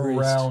these are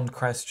around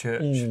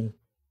Christchurch.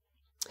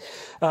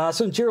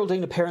 So in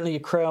Geraldine, apparently a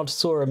crowd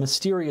saw a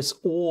mysterious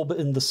orb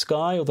in the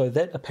sky, although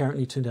that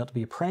apparently turned out to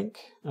be a prank,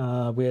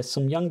 where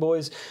some young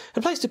boys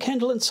had placed a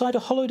candle inside a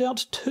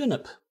hollowed-out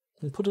turnip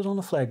and put it on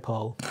a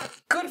flagpole.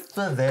 Good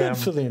for them. Good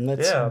for them.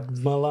 That's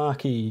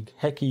malarkey,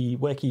 hacky,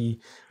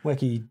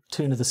 wacky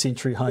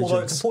turn-of-the-century hijinks. Although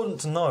it's important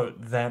to note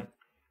that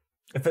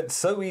if it's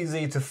so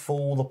easy to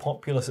fool the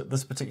populace at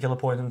this particular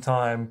point in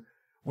time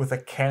with a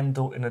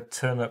candle in a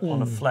turnip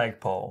on a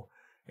flagpole,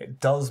 it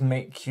does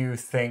make you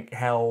think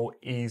how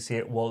easy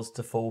it was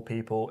to fool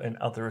people in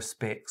other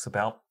respects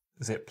about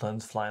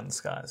Zeppelins flying the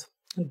skies.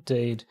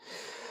 Indeed.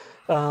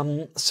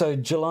 So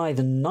July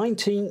the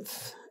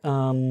 19th,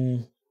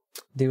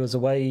 there was a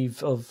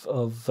wave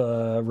of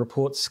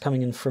reports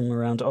coming in from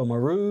around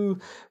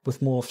Oamaru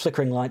with more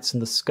flickering lights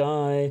in the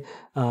sky.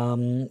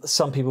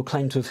 Some people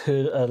claim to have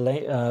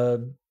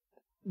heard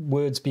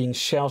words being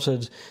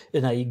shouted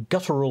in a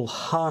guttural,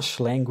 harsh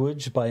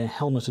language by a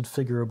helmeted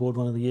figure aboard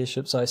one of the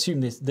airships. I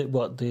assume that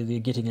what they're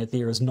getting at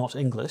there is not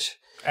English.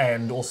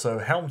 And also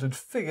helmeted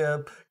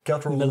figure,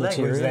 guttural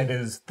Military.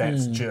 language,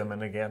 that's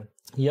German again.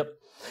 Yep.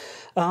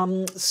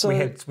 So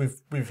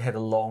we've had a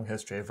long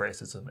history of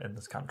racism in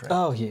this country.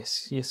 Oh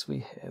yes,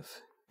 we have.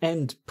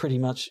 and pretty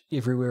much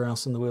everywhere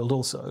else in the world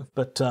also.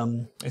 But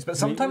yes, but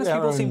sometimes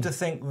people seem to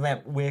think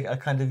that we're a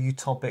kind of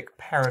utopic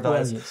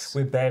paradise. Well, yes.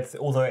 We're bad,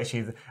 although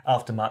actually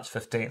after March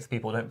 15th,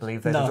 people don't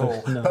believe that at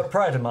all. No. But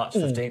prior to March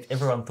 15th,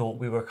 everyone thought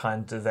we were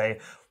kind of a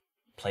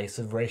place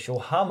of racial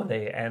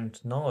harmony, and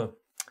no,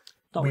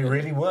 we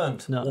really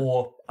weren't,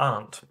 or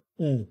aren't.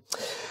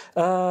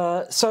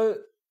 So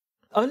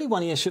only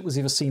one airship was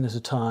ever seen at a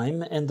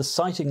time, and the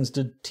sightings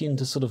did tend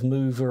to sort of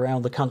move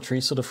around the country,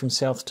 sort of from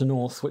south to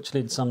north, which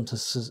led some to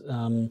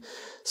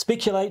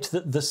speculate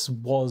that this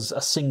was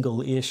a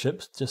single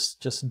airship,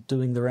 just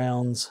doing the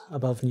rounds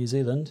above New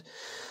Zealand.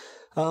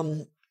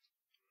 And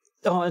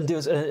there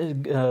was,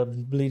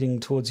 leading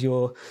towards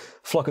your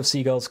flock of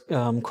seagulls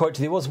quote,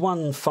 there was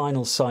one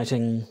final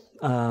sighting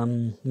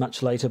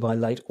much later, by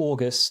late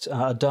August,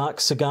 a dark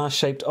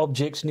cigar-shaped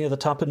object near the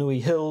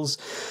Tapanui Hills,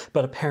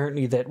 but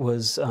apparently that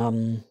was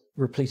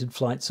repeated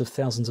flights of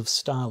thousands of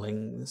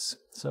starlings.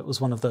 So it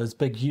was one of those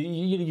big,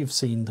 you've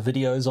seen the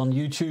videos on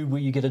YouTube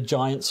where you get a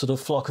giant sort of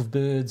flock of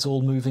birds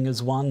all moving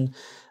as one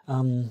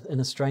in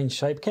a strange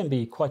shape. Can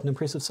be quite an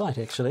impressive sight,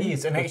 actually.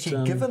 Yes, and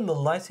actually, given the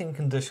lighting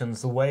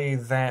conditions, the way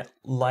that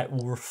light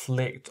will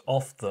reflect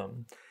off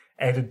them,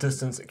 at a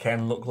distance, it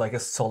can look like a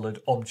solid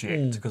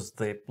object because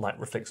the light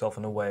reflects off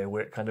in a way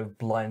where it kind of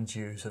blinds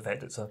you to the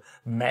fact it's a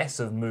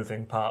massive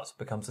moving part,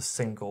 becomes a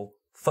single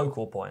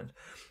focal point.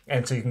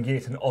 And so you can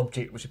get an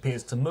object which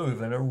appears to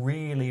move in a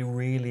really,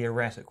 really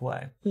erratic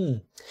way.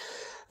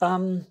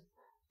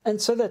 And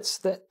so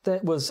that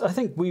was, I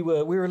think we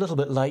were a little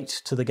bit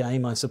late to the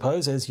game, I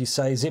suppose. As you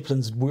say,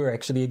 Zeppelins were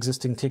actually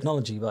existing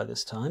technology by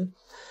this time.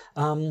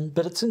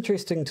 But it's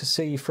interesting to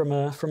see from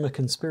a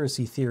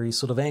conspiracy theory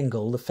sort of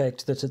angle the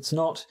fact that it's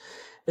not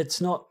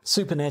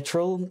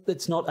supernatural,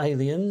 it's not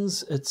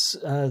aliens, it's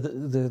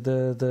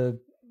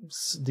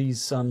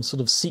these sort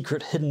of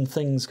secret hidden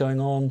things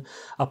going on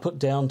are put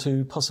down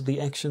to possibly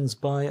actions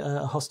by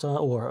a hostile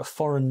or a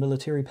foreign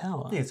military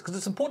power. Yes, because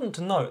it's important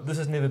to note this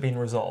has never been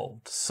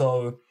resolved.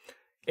 So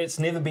it's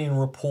never been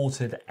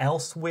reported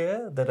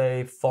elsewhere that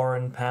a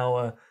foreign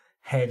power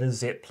had a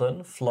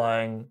Zeppelin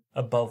flying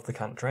above the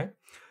country.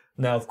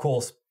 Now, of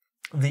course,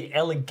 the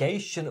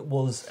allegation it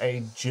was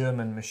a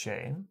German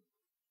machine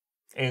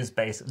is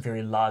based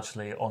very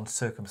largely on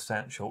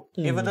circumstantial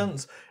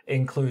evidence,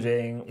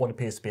 including what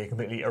appears to be a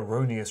completely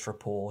erroneous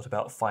report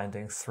about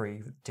finding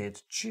 3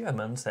 dead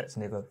Germans that's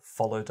never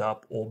followed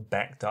up or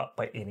backed up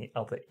by any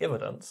other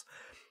evidence.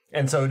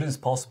 And so it is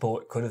possible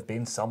it could have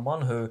been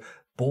someone who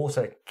bought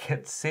a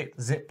kit set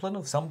Zeppelin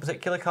of some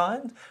particular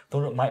kind,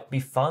 thought it might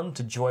be fun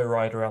to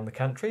joyride around the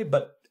country,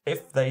 but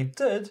if they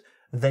did,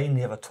 they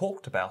never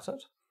talked about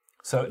it.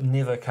 So it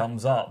never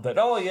comes up that,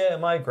 oh yeah,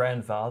 my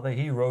grandfather,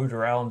 he rode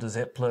around a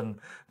Zeppelin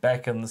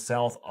back in the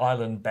South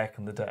Island back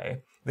in the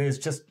day. There's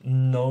just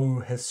no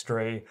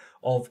history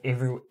of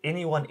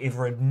anyone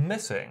ever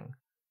admitting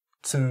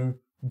to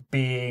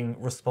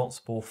being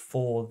responsible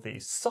for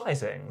these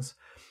sightings,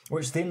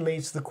 which then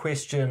leads to the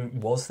question,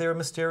 was there a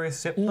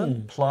mysterious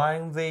Zeppelin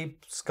plying the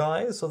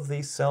skies of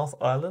the South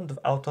Island of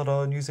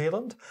Aotearoa, New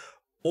Zealand?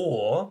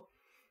 Or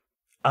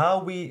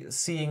are we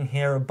seeing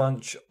here a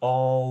bunch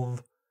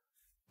of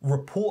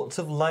reports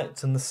of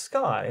lights in the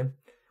sky,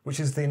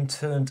 which is then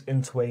turned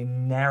into a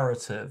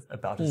narrative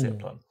about a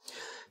Zeppelin?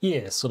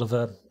 Yeah, sort of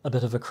a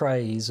bit of a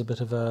craze, a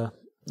bit of the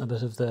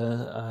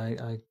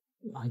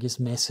I guess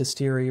mass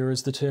hysteria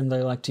is the term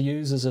they like to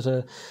use. Is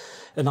it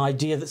an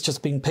idea that's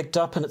just been picked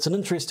up and it's an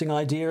interesting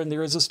idea and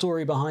there is a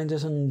story behind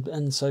it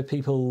and so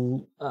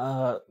people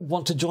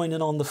want to join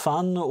in on the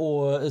fun,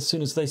 or as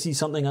soon as they see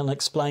something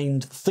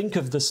unexplained think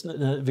of this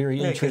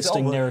very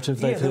interesting narrative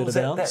they've heard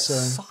about. That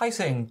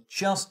sighting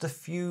just a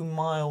few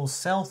miles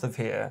south of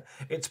here,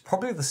 it's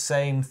probably the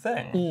same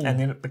thing. And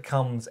then it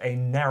becomes a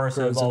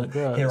narrative of,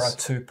 here are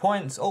 2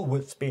 points,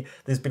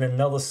 there's been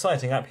another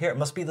sighting up here, it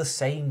must be the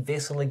same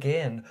vessel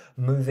again,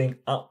 moving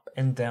up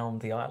and down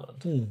the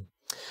island.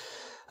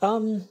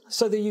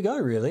 So there you go,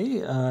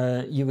 really.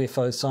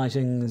 UFO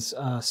sightings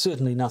are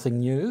certainly nothing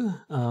new.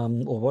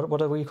 Or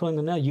what are we calling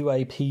them now?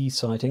 UAP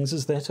sightings.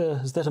 Is that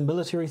a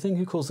military thing?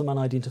 Who calls them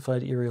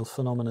unidentified aerial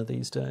phenomena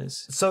these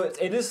days? So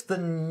it is the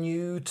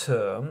new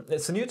term.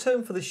 It's a new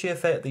term for the sheer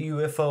fact that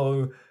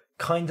UFO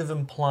kind of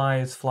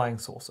implies flying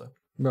saucer.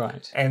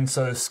 Right. And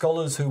so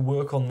scholars who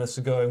work on this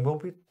are going, well,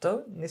 we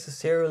don't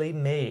necessarily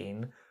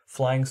mean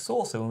flying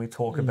saucer when we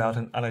talk about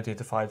an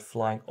unidentified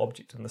flying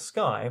object in the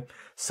sky.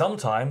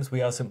 Sometimes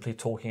we are simply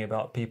talking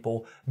about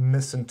people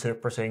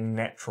misinterpreting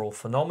natural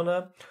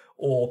phenomena,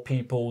 or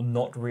people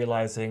not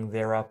realizing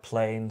there are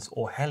planes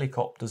or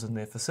helicopters in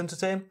their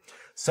vicinity.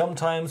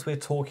 Sometimes we're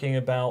talking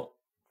about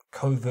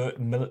covert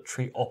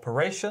military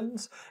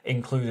operations,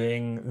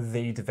 including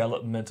the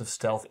development of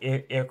stealth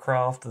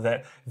aircraft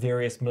that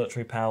various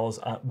military powers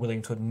aren't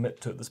willing to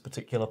admit to at this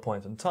particular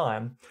point in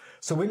time.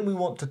 So when we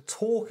want to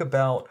talk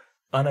about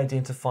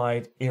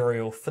unidentified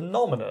aerial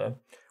phenomena,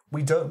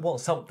 we don't want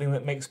something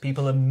that makes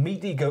people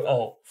immediately go,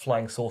 oh,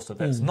 flying saucer,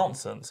 that's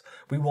nonsense.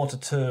 We want a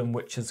term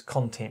which is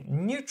content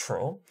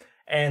neutral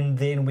and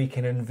then we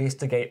can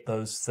investigate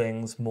those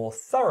things more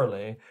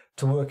thoroughly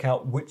to work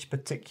out which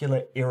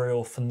particular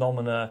aerial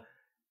phenomena,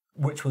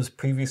 which was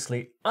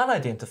previously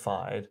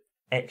unidentified,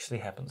 actually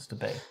happens to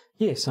be.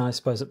 Yes, I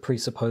suppose it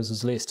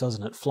presupposes less,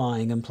 doesn't it?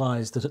 Flying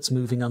implies that it's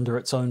moving under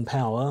its own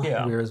power,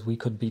 whereas we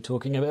could be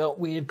talking about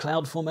weird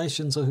cloud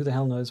formations or who the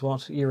hell knows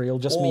what. Aerial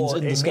just means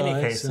in the skies. Or, in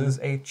many cases,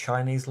 a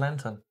Chinese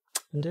lantern.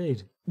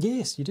 Indeed.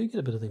 Yes, you do get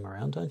a bit of them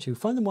around, don't you?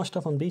 Find them washed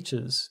up on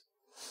beaches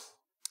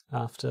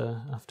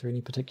after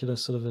any particular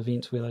sort of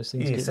event where those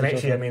things get... Yes, and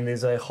actually, I mean,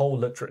 there's a whole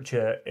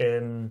literature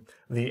in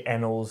the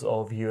annals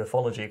of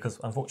ufology, because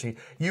unfortunately,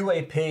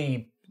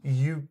 UAPology?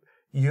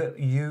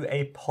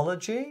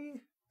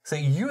 So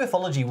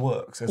ufology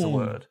works as a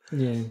word.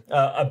 Yeah.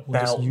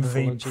 About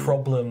the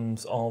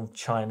problems of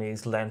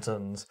Chinese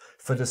lanterns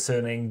for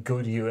discerning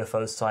good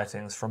UFO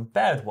sightings from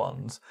bad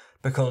ones,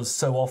 because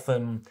so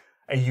often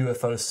a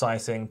UFO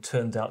sighting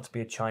turns out to be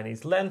a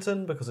Chinese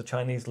lantern, because a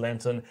Chinese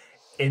lantern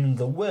in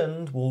the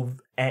wind will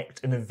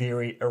act in a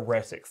very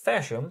erratic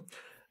fashion.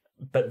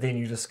 But then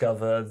you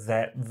discover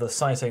that the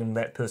sighting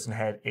that person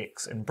had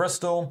X in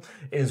Bristol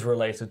is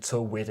related to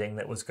a wedding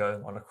that was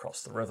going on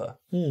across the river.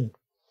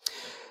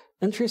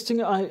 Interesting.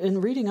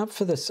 In reading up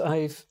for this,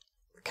 I've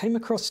came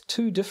across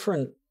two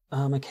different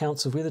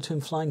accounts of where the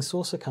term flying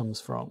saucer comes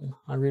from.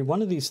 I read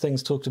one of these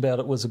things talked about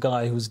it was a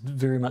guy who was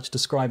very much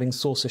describing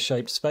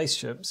saucer-shaped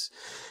spaceships,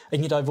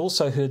 and yet I've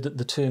also heard that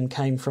the term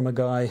came from a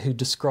guy who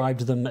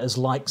described them as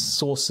like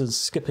saucers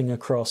skipping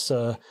across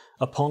a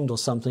pond or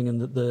something,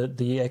 and that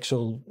the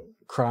actual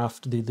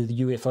craft, the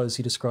UFOs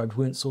he described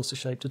weren't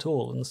saucer-shaped at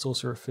all, and the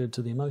saucer referred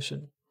to the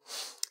emotion.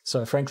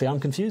 So frankly, I'm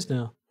confused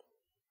now.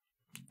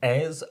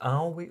 As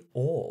are we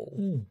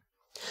all.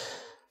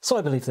 So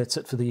I believe that's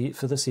it for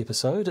this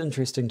episode.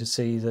 Interesting to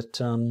see that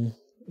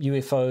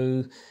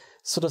UFO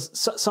sort of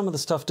some of the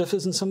stuff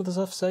differs and some of the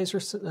stuff stays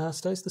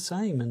the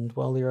same. And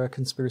while there are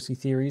conspiracy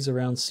theories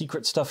around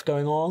secret stuff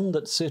going on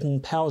that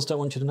certain powers don't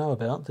want you to know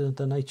about,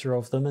 the nature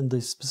of them and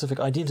the specific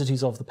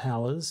identities of the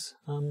powers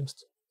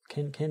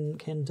can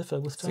differ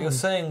with time. So you're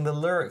saying the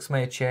lyrics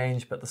may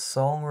change, but the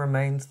song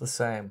remains the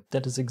same.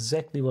 That is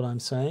exactly what I'm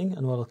saying,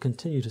 and what I'll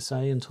continue to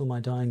say until my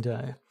dying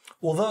day.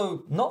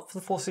 Although not for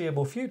the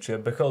foreseeable future,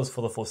 because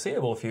for the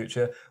foreseeable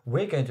future,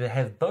 we're going to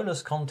have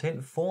bonus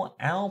content for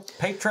our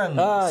patrons.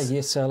 Ah,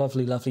 yes, our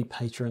lovely, lovely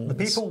patrons. The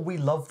people we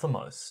love the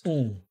most.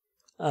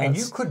 And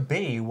you could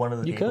be one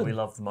of the people we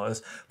love the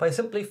most by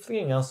simply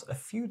flinging us a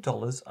few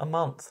dollars a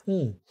month.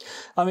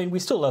 I mean, we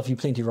still love you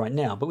plenty right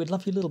now, but we'd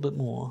love you a little bit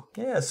more.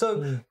 Yeah,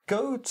 so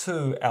go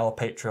to our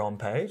Patreon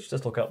page,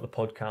 just look up the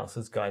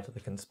Podcaster's Guide to the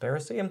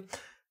Conspiracy, and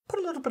put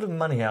a little bit of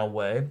money our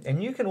way,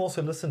 and you can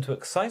also listen to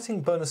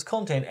exciting bonus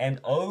content, and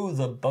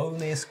the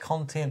bonus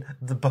content,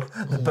 the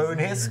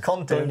bonus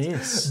content.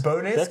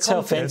 Bonus That's content.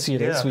 How fancy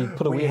it is. We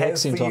put a weird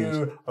accent on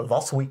it.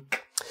 Last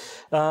week.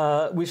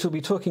 We shall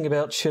be talking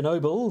about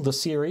Chernobyl, the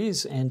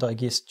series, and I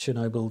guess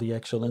Chernobyl, the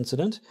actual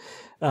incident.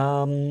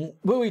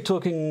 We'll be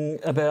talking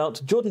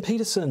about Jordan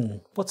Peterson.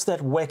 What's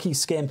that wacky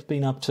scamp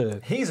been up to?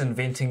 He's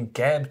inventing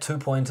Gab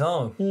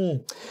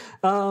 2.0.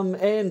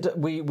 And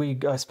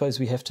I suppose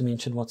we have to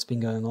mention what's been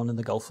going on in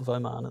the Gulf of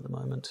Oman at the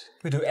moment.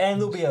 We do, and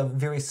there'll be a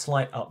very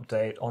slight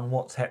update on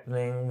what's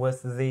happening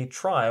with the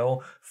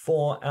trial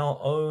for our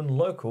own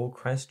local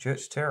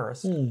Christchurch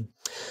terrorist.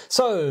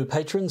 So,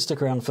 patrons,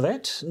 stick around for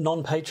that.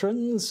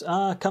 Non-patrons,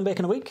 come back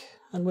in a week,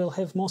 and we'll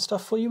have more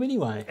stuff for you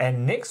anyway.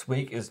 And next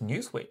week is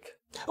Newsweek.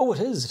 Oh, it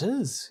is.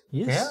 Yes.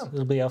 Yeah.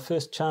 It'll be our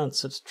first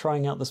chance at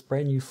trying out this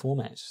brand new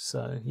format.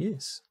 So,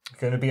 yes.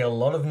 Going to be a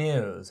lot of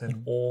news,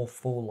 an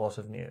awful lot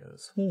of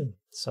news.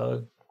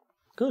 So,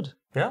 good.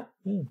 Yeah.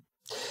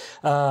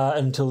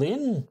 Until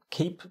then,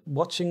 keep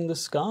watching the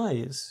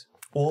skies.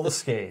 All the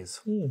skis.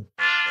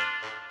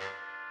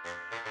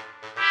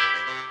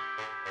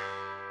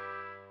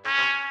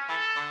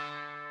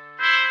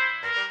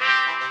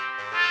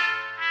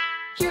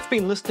 You've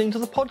been listening to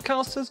the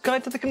Podcaster's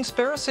Guide to the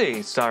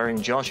Conspiracy,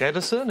 starring Josh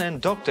Addison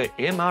and Dr.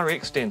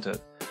 MRX Denton,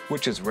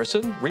 which is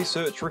written,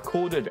 researched,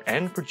 recorded,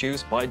 and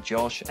produced by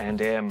Josh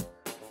and M.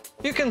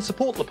 You can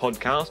support the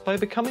podcast by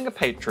becoming a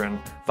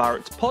patron via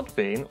its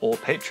Podbean or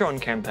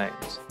Patreon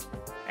campaigns.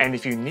 And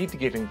if you need to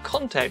get in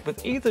contact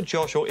with either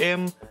Josh or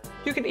M,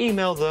 you can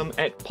email them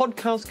at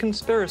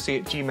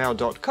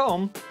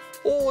podcastconspiracy@gmail.com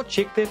or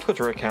check their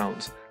Twitter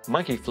accounts,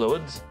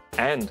 monkeyfluids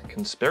and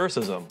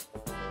Conspiracism.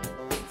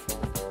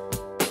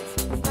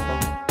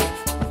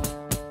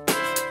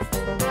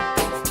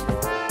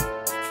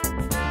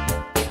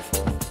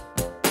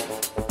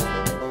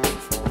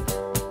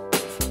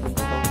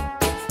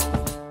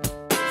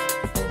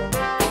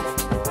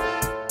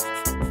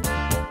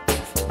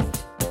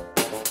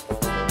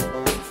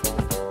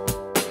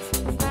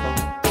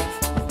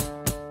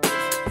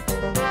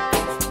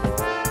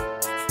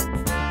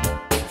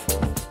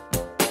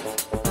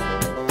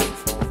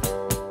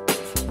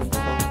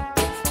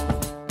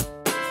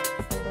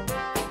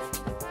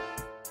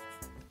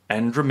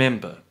 And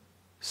remember,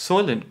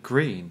 Soylent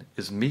Green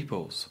is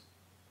meeples.